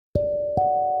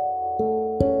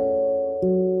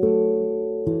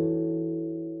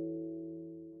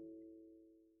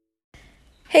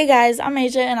Hey guys, I'm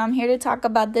Asia and I'm here to talk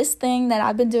about this thing that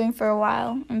I've been doing for a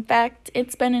while. In fact,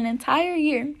 it's been an entire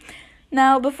year.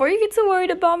 Now, before you get too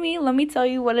worried about me, let me tell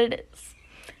you what it is.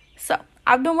 So,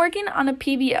 I've been working on a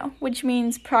PBL, which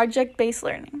means project-based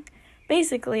learning.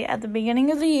 Basically, at the beginning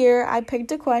of the year, I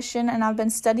picked a question and I've been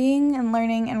studying and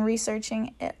learning and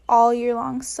researching it all year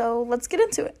long. So, let's get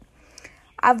into it.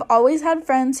 I've always had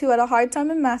friends who had a hard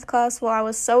time in math class while I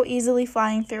was so easily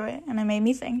flying through it, and it made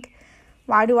me think,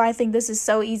 why do I think this is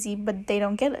so easy, but they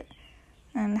don't get it?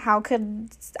 And how could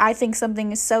I think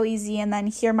something is so easy and then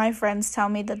hear my friends tell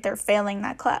me that they're failing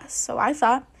that class? So I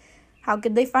thought, how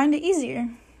could they find it easier?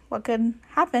 What could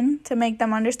happen to make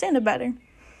them understand it better?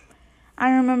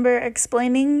 I remember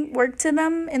explaining work to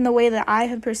them in the way that I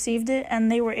had perceived it, and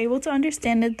they were able to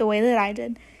understand it the way that I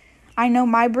did. I know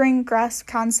my brain grasps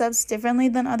concepts differently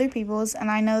than other people's, and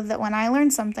I know that when I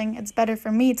learn something, it's better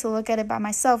for me to look at it by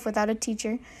myself without a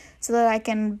teacher so that I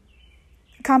can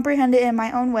comprehend it in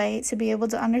my own way to be able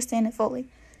to understand it fully.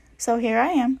 So here I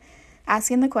am,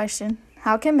 asking the question,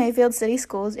 how can Mayfield City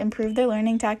Schools improve their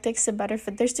learning tactics to better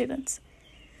fit their students?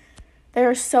 There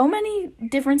are so many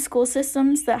different school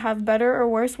systems that have better or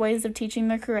worse ways of teaching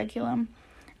their curriculum.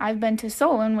 I've been to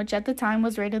Solon, which at the time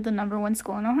was rated the #1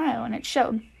 school in Ohio, and it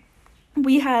showed.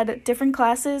 We had different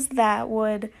classes that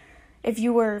would, if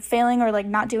you were failing or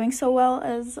not doing so well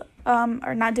as,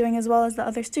 or not doing as well as the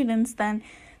other students, then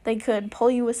they could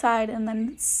pull you aside and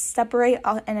then separate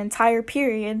an entire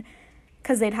period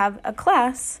because they'd have a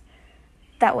class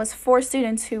that was for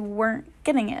students who weren't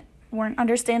getting it, weren't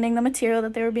understanding the material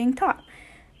that they were being taught.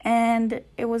 And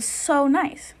it was so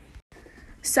nice.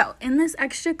 So in this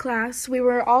extra class, we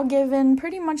were all given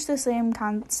pretty much the same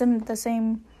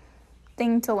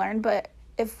thing to learn, but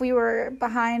if we were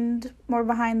more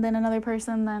behind than another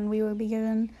person, then we would be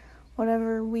given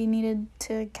whatever we needed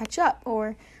to catch up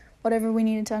or whatever we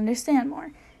needed to understand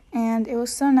more. And it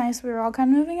was so nice. We were all kind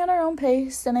of moving at our own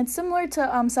pace, and it's similar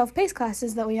to self-paced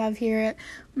classes that we have here at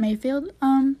Mayfield,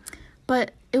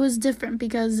 but it was different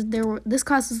because this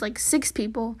class was 6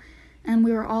 people, and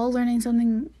we were all learning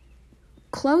something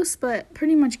close but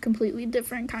pretty much completely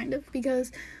different kind of,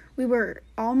 because we were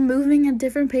all moving at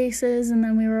different paces, and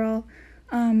then we were all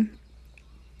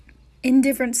in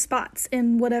different spots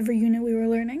in whatever unit we were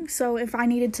learning. So if I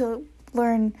needed to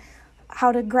learn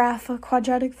how to graph a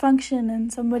quadratic function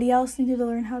and somebody else needed to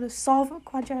learn how to solve a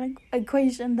quadratic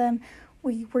equation, then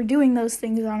we were doing those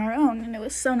things on our own. And it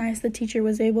was so nice the teacher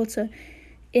was able to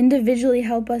individually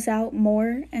help us out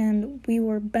more, and we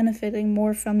were benefiting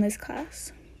more from this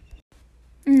class.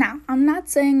 Now, I'm not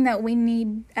saying that we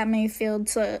need at Mayfield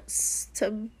to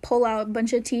pull out a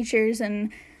bunch of teachers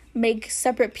and make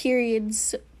separate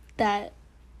periods that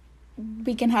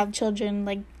we can have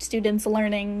children, students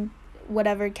learning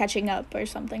whatever, catching up or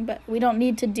something, but we don't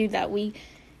need to do that. We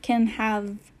can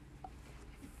have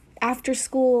after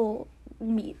school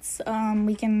meets.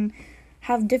 We can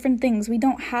have different things. We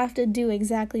don't have to do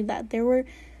exactly that. There were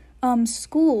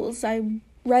schools. I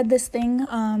read this thing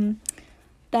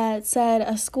that said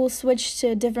a school switched to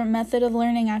a different method of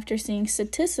learning after seeing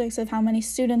statistics of how many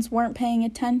students weren't paying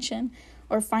attention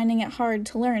or finding it hard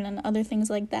to learn and other things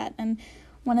like that. And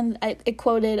it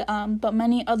quoted, but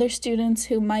many other students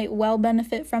who might well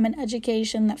benefit from an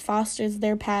education that fosters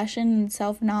their passion and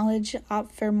self-knowledge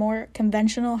opt for more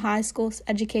conventional high school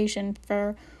education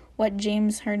for what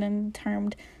James Herndon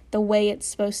termed the way it's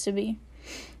supposed to be.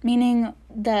 Meaning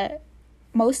that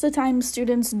most of the time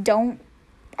students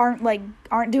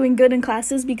aren't doing good in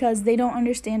classes because they don't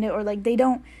understand it, or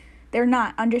they're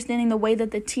not understanding the way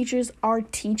that the teachers are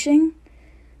teaching.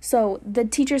 So the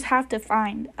teachers have to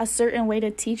find a certain way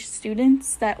to teach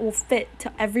students that will fit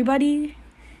to everybody,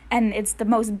 and it's the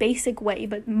most basic way,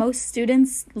 but most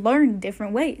students learn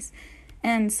different ways,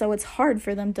 and so it's hard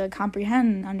for them to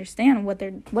comprehend and understand what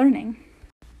they're learning.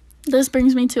 This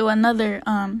brings me to another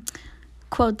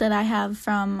quote that I have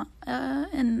from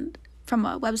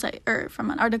a website, or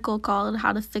from an article called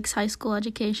How to Fix High School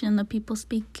Education, The People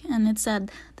Speak, and it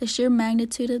said, the sheer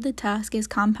magnitude of the task is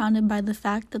compounded by the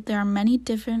fact that there are many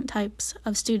different types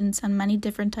of students and many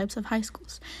different types of high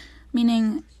schools,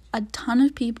 meaning a ton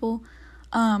of people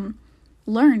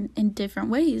learn in different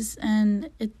ways, and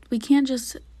we can't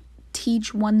just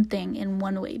teach one thing in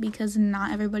one way because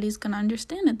not everybody's going to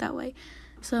understand it that way.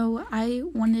 So I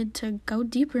wanted to go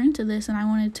deeper into this, and I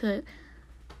wanted to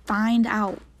find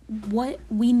out what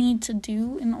we need to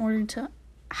do in order to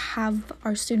have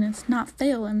our students not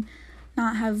fail and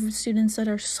not have students that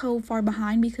are so far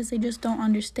behind because they just don't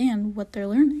understand what they're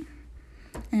learning.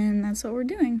 And that's what we're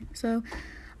doing. So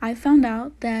I found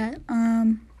out that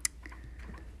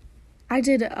I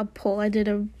did a poll, I did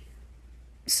a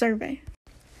survey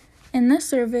In this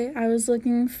survey, I was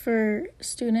looking for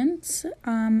students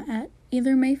at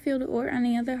either Mayfield or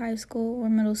any other high school or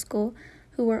middle school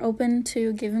who were open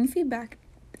to giving feedback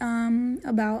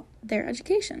about their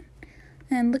education.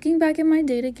 And looking back at my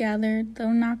data gathered,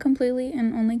 though not completed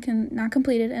and only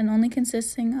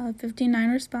consisting of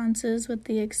 59 responses with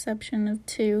the exception of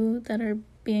 2 that are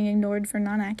being ignored for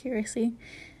non-accuracy,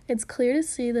 it's clear to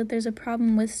see that there's a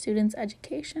problem with students'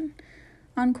 education.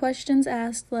 On questions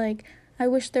asked like, I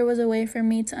wish there was a way for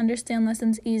me to understand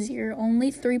lessons easier,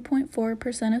 only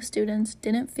 3.4% of students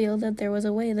didn't feel that there was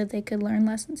a way that they could learn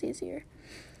lessons easier.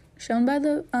 Shown by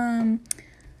the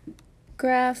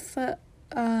graph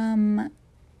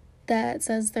that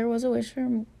says I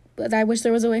wish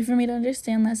there was a way for me to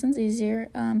understand lessons easier,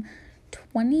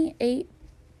 28%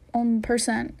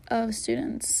 of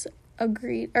students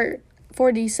agreed, or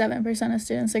 47% of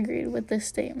students agreed with this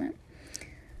statement.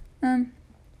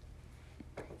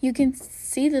 You can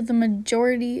see that the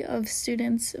majority of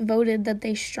students voted that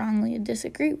they strongly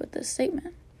disagree with this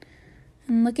statement.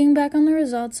 And looking back on the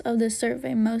results of this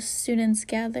survey, most students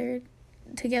gathered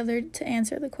together to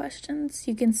answer the questions.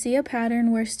 You can see a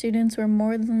pattern where students were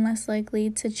more than less likely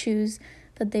to choose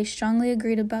that they strongly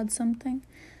agreed about something.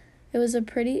 It was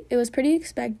pretty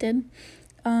expected,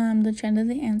 the trend of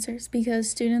the answers, because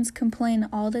students complain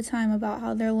all the time about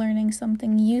how they're learning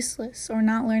something useless or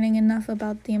not learning enough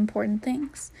about the important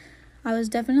things. I was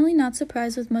definitely not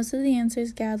surprised with most of the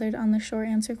answers gathered on the short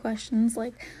answer questions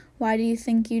like, why do you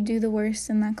think you do the worst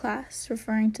in that class?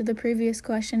 Referring to the previous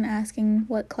question asking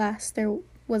what class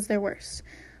was their worst.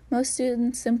 Most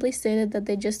students simply stated that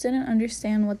they just didn't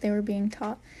understand what they were being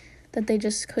taught, that they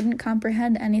just couldn't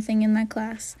comprehend anything in that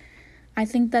class. I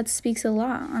think that speaks a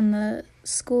lot on the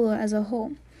school as a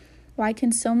whole. Why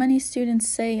can so many students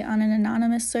say on an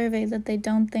anonymous survey that they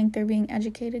don't think they're being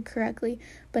educated correctly,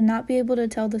 but not be able to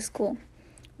tell the school?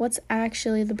 What's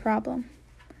actually the problem?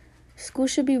 Schools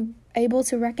should be able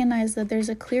to recognize that there's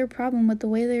a clear problem with the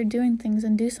way they're doing things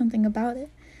and do something about it.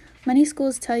 Many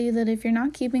schools tell you that if you're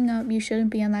not keeping up, you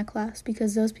shouldn't be in that class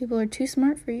because those people are too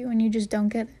smart for you and you just don't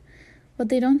get it. What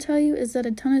they don't tell you is that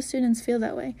a ton of students feel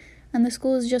that way, and the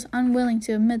school is just unwilling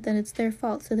to admit that it's their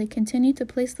fault, so they continue to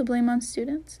place the blame on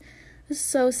students. This is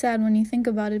so sad when you think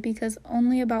about it because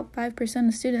only about 5%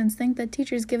 of students think that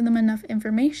teachers give them enough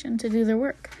information to do their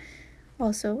work.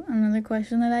 Also, another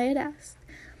question that I had asked.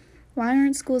 Why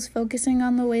aren't schools focusing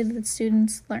on the way that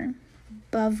students learn,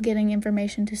 above getting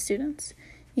information to students?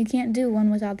 You can't do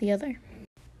one without the other.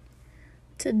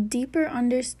 To deeper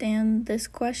understand this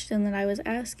question that I was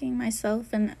asking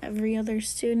myself and every other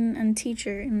student and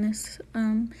teacher in this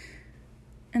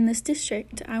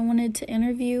district, I wanted to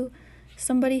interview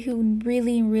somebody who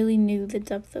really, really knew the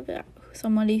depth of it,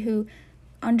 somebody who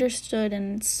understood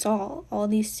and saw all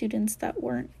these students that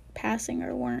weren't passing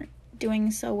or weren't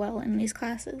doing so well in these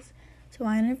classes. So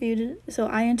I interviewed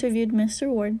Mr.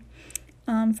 Ward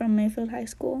from Mayfield High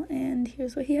School, and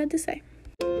here's what he had to say.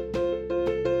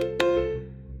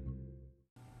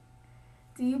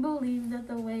 Do you believe that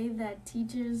the way that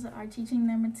teachers are teaching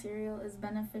their material is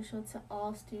beneficial to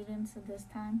all students at this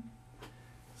time?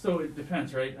 So it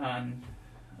depends, right, on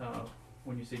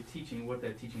when you say teaching, what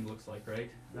that teaching looks like, right?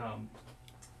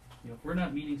 If we're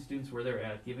not meeting students where they're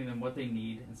at, giving them what they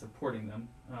need and supporting them,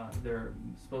 they're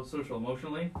social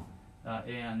emotionally,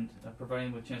 and providing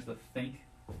them with a chance to think,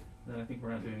 then I think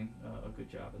we're not doing a good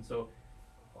job. And so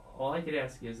all I could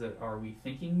ask is that are we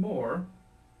thinking more,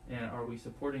 and are we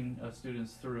supporting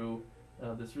students through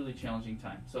this really challenging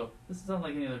time? So this is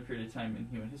unlike any other period of time in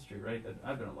human history, right, that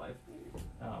I've been alive.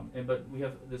 But we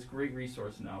have this great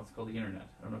resource now. It's called the internet.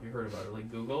 I don't know if you heard about it,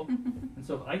 like Google. And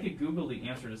so if I could Google the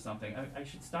answer to something, I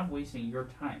should stop wasting your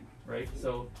time, right?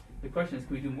 So the question is,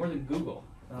 can we do more than Google?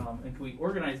 And can we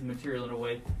organize the material in a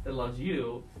way that allows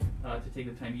you to take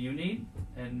the time you need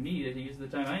and me to use the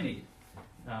time I need?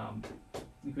 Can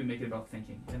we make it about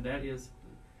thinking? And that is,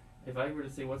 if I were to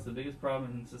say what's the biggest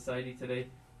problem in society today,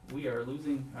 we are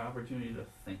losing our opportunity to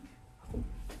think.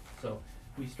 So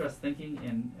we stress thinking,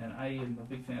 and I am a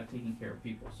big fan of taking care of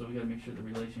people. So we got to make sure the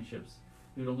relationships,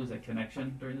 we don't lose that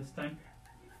connection during this time,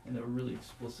 and that we're really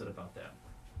explicit about that.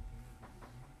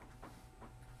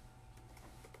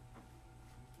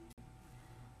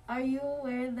 Are you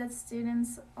aware that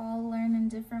students all learn in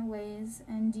different ways,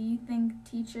 and do you think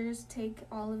teachers take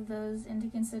all of those into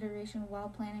consideration while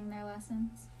planning their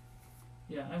lessons?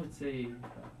 Yeah, I would say,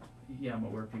 I'm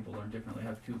aware people learn differently. I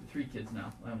have 3 kids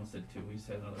now. I almost said 2. We just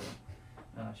had another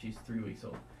one. She's 3 weeks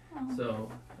old. Oh.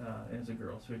 So, and it's a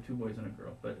girl. So we have 2 boys and a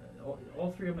girl. But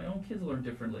all 3 of my own kids learn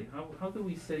differently. How could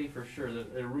we say for sure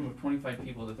that in a room of 25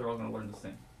 people that they're all going to learn the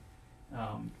same?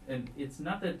 And it's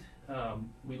not that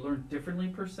we learn differently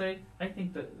per se. I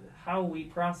think that how we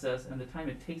process and the time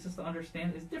it takes us to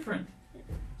understand is different.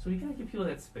 So we gotta give people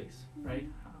that space, right?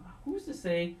 Who's to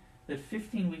say that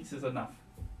 15 weeks is enough?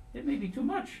 It may be too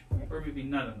much, or maybe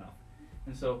not enough.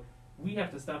 And so we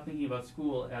have to stop thinking about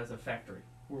school as a factory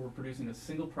where we're producing a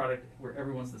single product where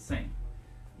everyone's the same.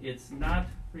 It's not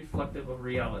reflective of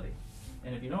reality.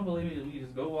 And if you don't believe me, you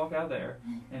just go walk out there,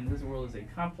 and this world is a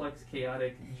complex,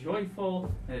 chaotic,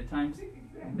 joyful, and at times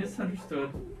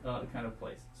misunderstood kind of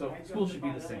place. So school should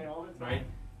be the same, right?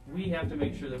 We have to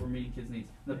make sure that we're meeting kids' needs.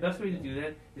 The best way to do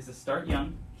that is to start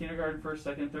young, kindergarten, first,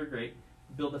 second, third grade,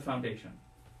 build a foundation.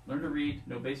 Learn to read,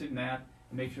 know basic math,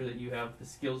 and make sure that you have the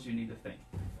skills you need to think.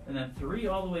 And then 3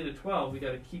 all the way to 12, we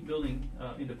got to keep building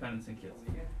independence in kids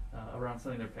around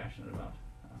something they're passionate about.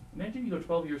 Imagine you go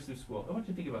 12 years through school. I want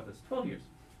you to think about this. 12 years.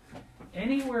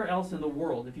 Anywhere else in the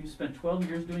world, if you spent 12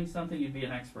 years doing something, you'd be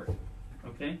an expert.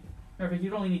 Okay? Remember,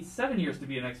 you'd only need 7 years to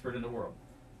be an expert in the world.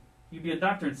 You'd be a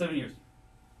doctor in 7 years.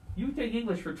 You take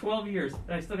English for 12 years,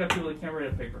 and I still got people that can't write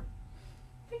a paper.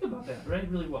 Think about that, right?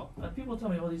 Really well. People tell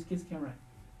me, oh, these kids can't write.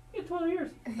 You had 12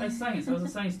 years. That's science. I was a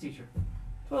science teacher.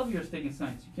 12 years taking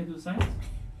science. You can't do the science?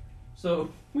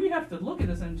 So we have to look at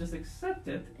this and just accept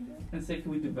it and say,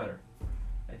 can we do better?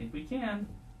 I think we can,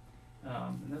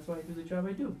 and that's why I do the job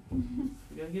I do. We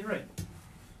gotta get it right.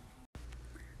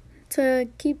 To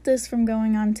keep this from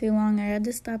going on too long, I had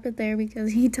to stop it there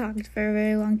because he talked for a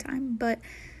very long time. But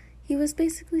he was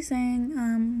basically saying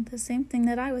the same thing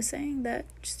that I was saying, that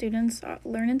students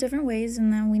learn in different ways,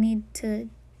 and that we need to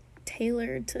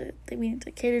cater to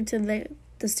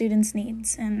the students'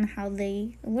 needs and how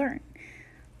they learn.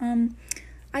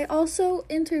 I also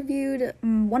interviewed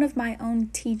one of my own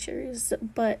teachers,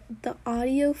 but the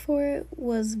audio for it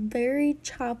was very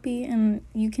choppy and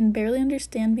you can barely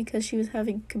understand because she was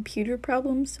having computer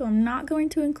problems, so I'm not going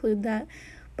to include that.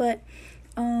 But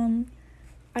I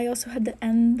also had to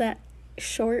end that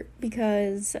short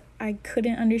because I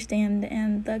couldn't understand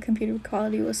and the computer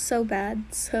quality was so bad.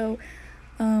 So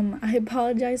I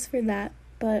apologize for that,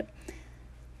 but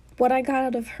what I got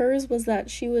out of hers was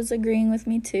that she was agreeing with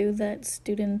me too, that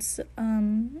students do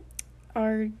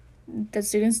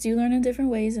learn in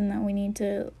different ways, and that we need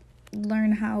to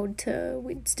learn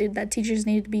that teachers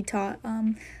need to be taught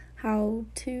how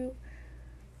to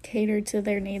cater to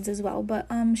their needs as well. But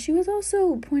she was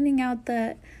also pointing out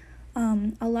that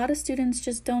a lot of students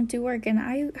just don't do work, and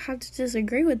I have to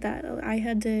disagree with that. I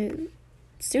had to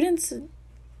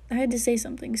say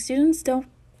something. Students don't.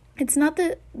 It's not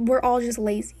that we're all just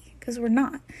lazy, because we're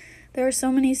not. There are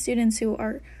so many students who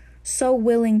are so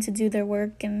willing to do their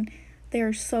work and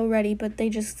they're so ready, but they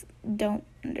just don't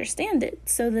understand it,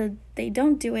 so that they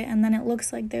don't do it, and then it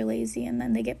looks like they're lazy, and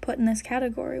then they get put in this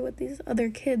category with these other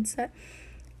kids that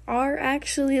are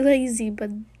actually lazy, but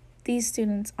these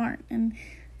students aren't. And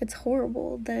it's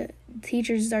horrible that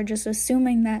teachers are just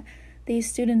assuming that these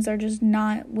students are just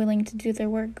not willing to do their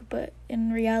work, but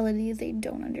in reality, they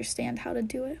don't understand how to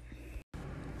do it.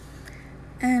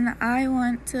 And I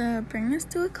want to bring this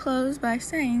to a close by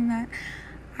saying that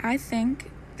I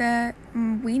think that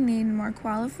we need more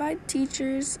qualified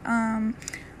teachers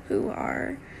who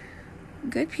are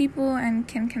good people and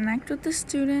can connect with the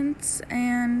students,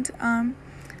 and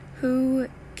who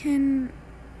can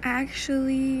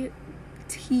actually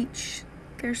teach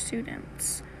their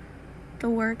students the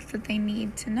work that they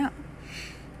need to know.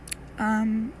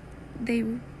 They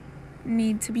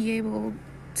need to be able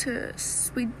to,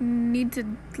 we need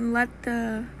to let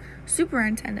the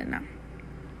superintendent know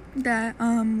that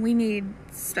we need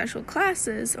special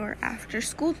classes or after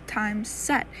school times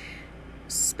set,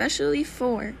 especially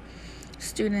for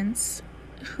students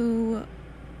who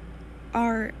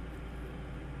are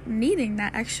needing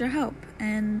that extra help,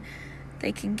 and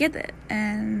they can get it,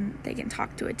 and they can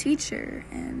talk to a teacher,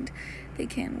 and they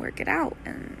can work it out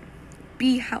and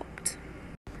be helped.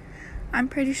 I'm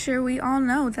pretty sure we all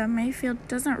know that Mayfield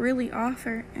doesn't really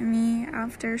offer any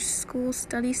after-school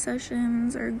study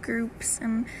sessions or groups,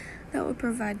 and that would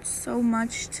provide so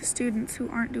much to students who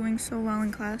aren't doing so well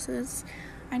in classes.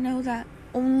 I know that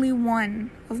only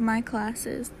one of my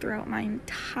classes throughout my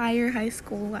entire high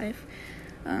school life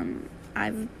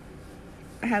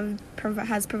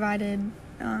has provided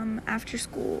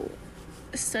after-school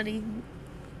study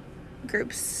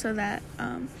groups so that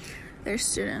their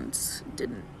students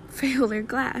didn't fail their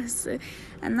class,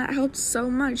 and that helped so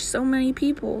much. So many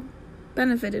people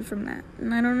benefited from that,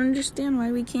 and I don't understand why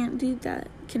we can't do that,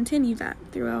 continue that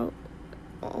throughout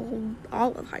all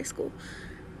of high school.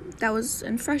 That was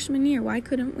in freshman year. Why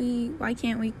can't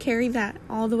we carry that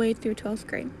all the way through 12th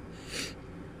grade?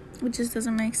 It just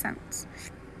doesn't make sense.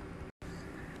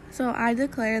 So I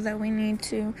declare that we need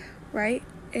to write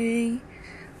a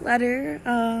letter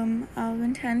of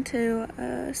intent to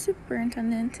a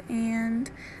superintendent and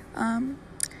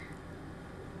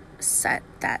set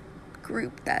that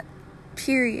group, that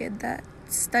period, that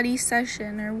study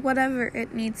session, or whatever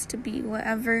it needs to be,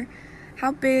 whatever,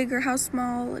 how big or how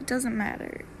small, it doesn't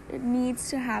matter. It needs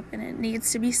to happen. It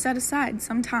needs to be set aside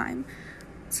some time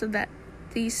so that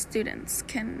these students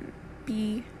can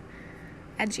be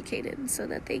educated, so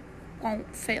that they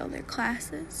won't fail their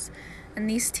classes. And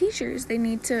these teachers, they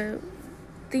need to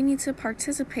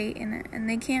participate in it, and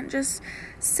they can't just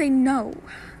say no.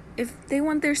 If they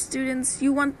want their students,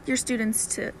 you want your students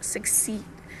to succeed.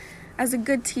 As a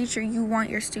good teacher, you want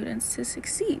your students to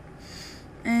succeed.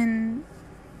 And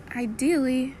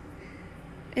ideally,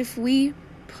 if we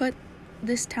put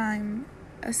this time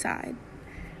aside,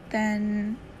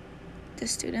 then the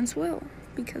students will,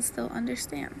 because they'll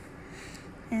understand.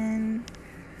 And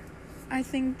I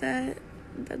think that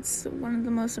that's one of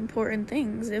the most important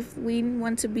things. If we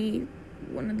want to be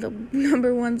one of the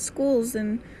number one schools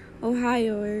in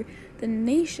Ohio or the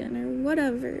nation or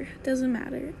whatever, it doesn't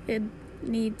matter. It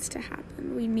needs to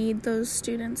happen. We need those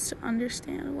students to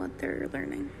understand what they're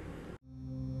learning.